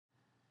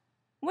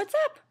What's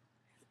up?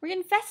 We're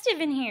getting festive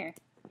in here.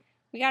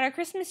 We got our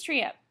Christmas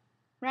tree up,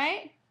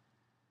 right?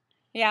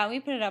 Yeah,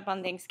 we put it up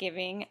on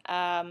Thanksgiving.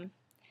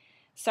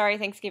 Sorry,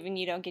 Thanksgiving,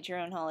 you don't get your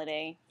own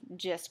holiday.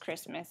 Just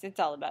Christmas.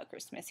 It's all about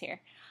Christmas here.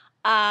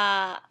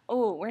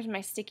 Oh, where's my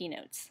sticky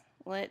notes?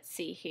 Let's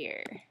see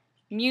here.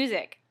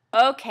 Music.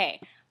 Okay.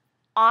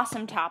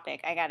 Awesome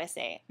topic, I gotta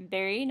say.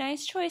 Very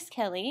nice choice,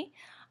 Kelly.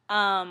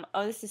 Oh,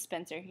 this is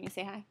Spencer. Can you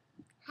say hi?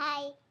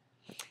 Hi.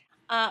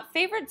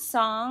 Favorite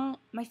song?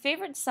 My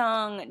favorite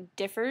song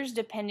differs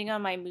depending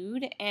on my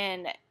mood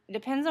and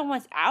depends on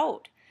what's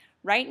out.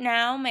 Right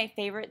now, my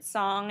favorite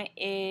song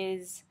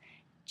is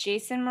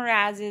Jason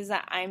Mraz's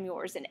I'm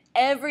Yours. And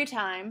every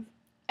time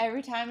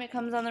it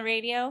comes on the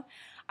radio,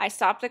 I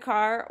stop the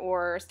car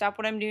or stop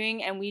what I'm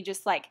doing and we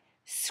just like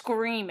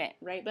scream it.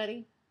 Right,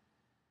 buddy?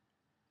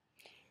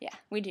 Yeah,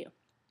 we do.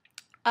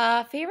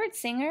 Favorite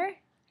singer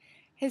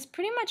has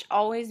pretty much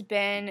always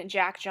been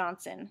Jack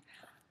Johnson.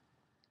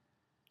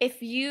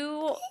 If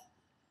you...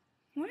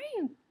 What are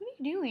you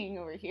doing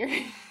over here?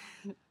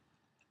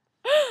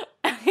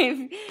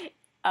 Put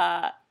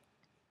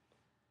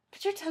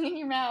your tongue in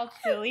your mouth,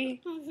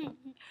 silly.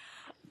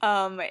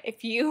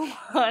 If you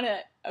want to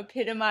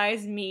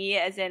epitomize me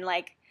as in,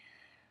 like,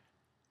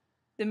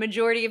 the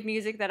majority of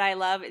music that I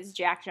love is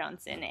Jack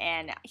Johnson,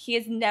 and he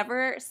has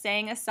never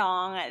sang a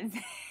song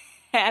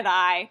that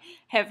I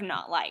have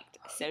not liked.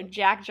 So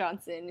Jack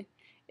Johnson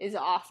is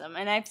awesome,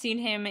 and I've seen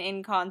him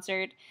in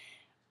concert,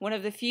 one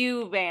of the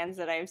few bands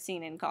that I've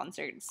seen in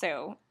concert,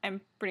 so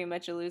I'm pretty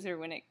much a loser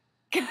when it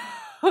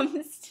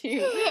comes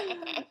to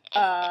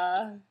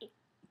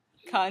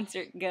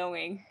concert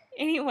going.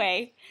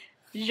 Anyway,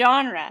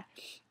 genre.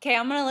 Okay,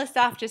 I'm going to list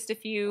off just a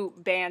few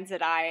bands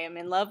that I am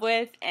in love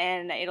with,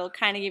 and it'll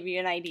kind of give you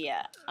an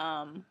idea.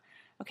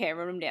 Okay, I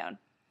wrote them down.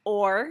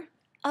 Or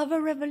Of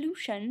a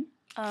Revolution,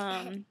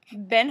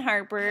 Ben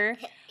Harper,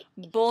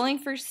 Bowling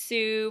for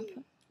Soup,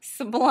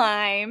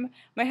 Sublime.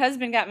 My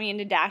husband got me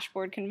into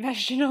Dashboard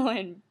Confessional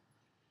and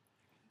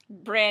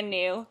Brand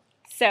New,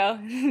 so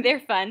they're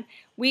fun.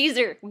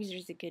 Weezer.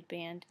 Weezer's a good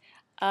band.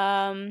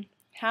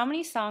 How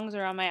many songs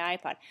are on my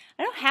iPod?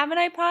 I don't have an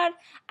iPod.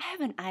 I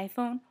have an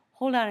iPhone.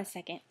 Hold on a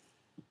second.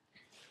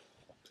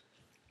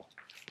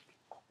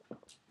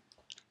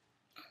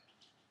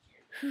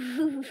 Do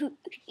you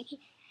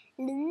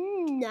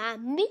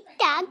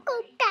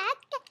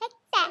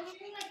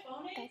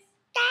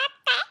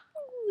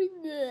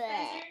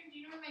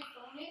know where my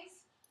phone is?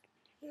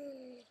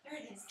 There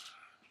it is.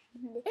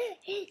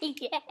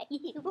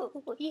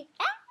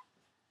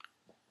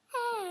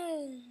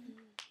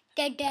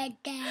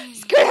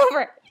 Scoot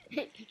over.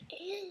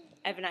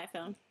 I have an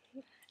iPhone.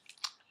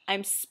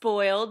 I'm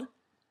spoiled.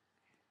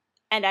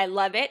 And I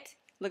love it.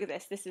 Look at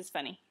this. This is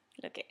funny.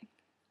 Look it.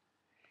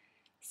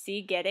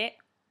 See, get it?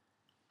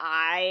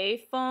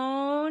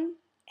 iPhone.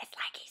 It's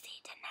like he's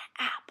eating an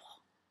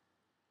apple.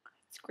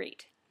 It's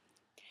great.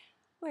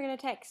 We're going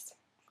to text.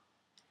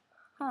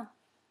 Huh.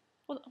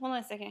 Hold on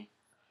a second.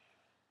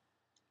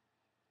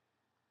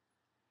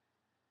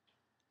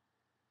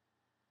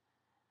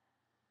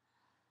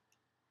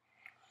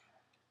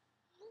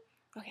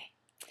 Okay.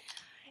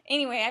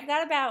 Anyway, I've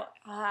got about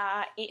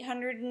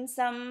 800 and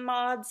some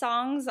odd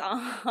songs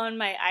on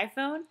my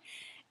iPhone.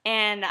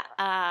 And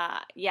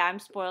yeah, I'm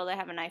spoiled. I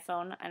have an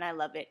iPhone and I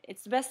love it.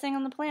 It's the best thing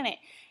on the planet.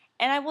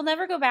 And I will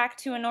never go back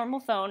to a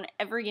normal phone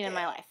ever again in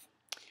my life.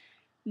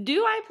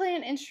 Do I play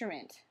an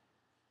instrument?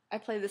 I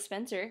play the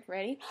Spencer.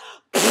 Ready?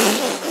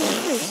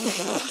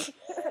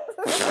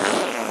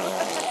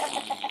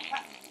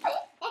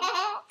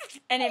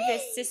 And if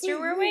his sister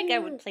were awake, I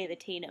would play the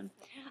Tatum.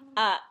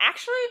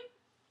 Actually,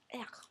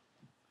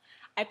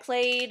 I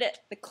played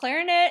the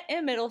clarinet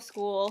in middle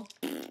school,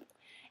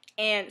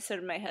 and so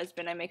did my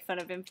husband. I make fun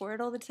of him for it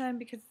all the time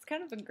because it's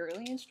kind of a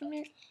girly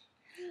instrument.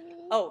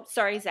 Oh,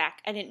 sorry,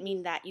 Zach. I didn't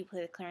mean that. You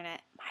play the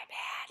clarinet. My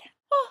bad.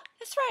 Oh,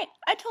 that's right.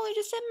 I totally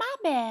just said my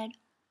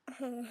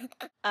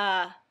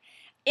bad.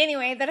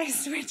 Anyway, then I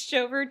switched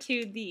over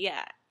to the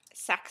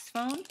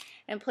saxophone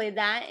and played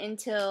that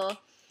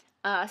until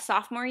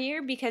sophomore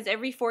year because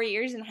every 4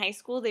 years in high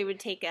school they would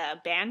take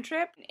a band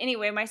trip.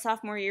 Anyway, my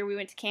sophomore year we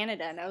went to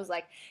Canada and I was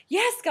like,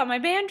 yes, got my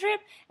band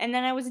trip, and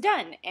then I was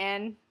done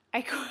and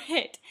I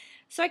quit.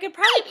 So I could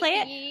probably play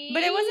it,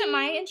 but it wasn't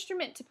my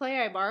instrument to play.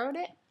 I borrowed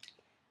it.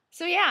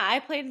 So yeah, I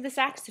played the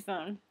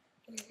saxophone.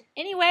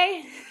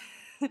 Anyway,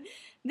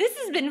 this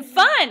has been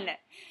fun.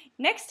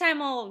 Next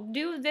time I'll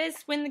do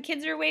this when the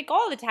kids are awake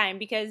all the time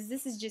because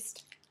this is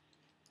just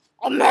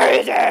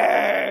amazing.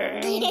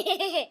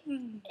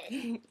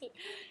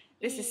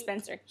 This is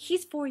Spencer.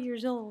 He's 4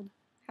 years old.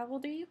 How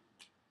old are you?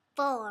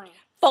 4.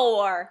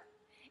 4.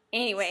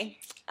 Anyway,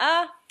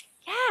 yeah,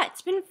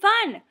 it's been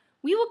fun.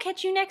 We will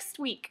catch you next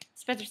week.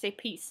 Spencer, say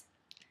peace.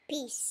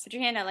 Peace. Put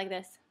your hand out like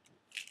this.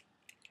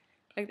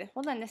 Like this.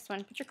 Hold on, this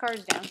one. Put your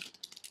cards down.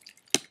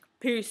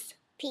 Peace.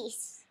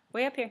 Peace.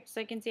 Way up here so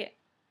I can see it.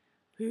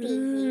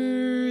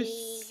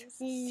 Peace.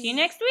 See you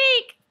next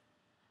week.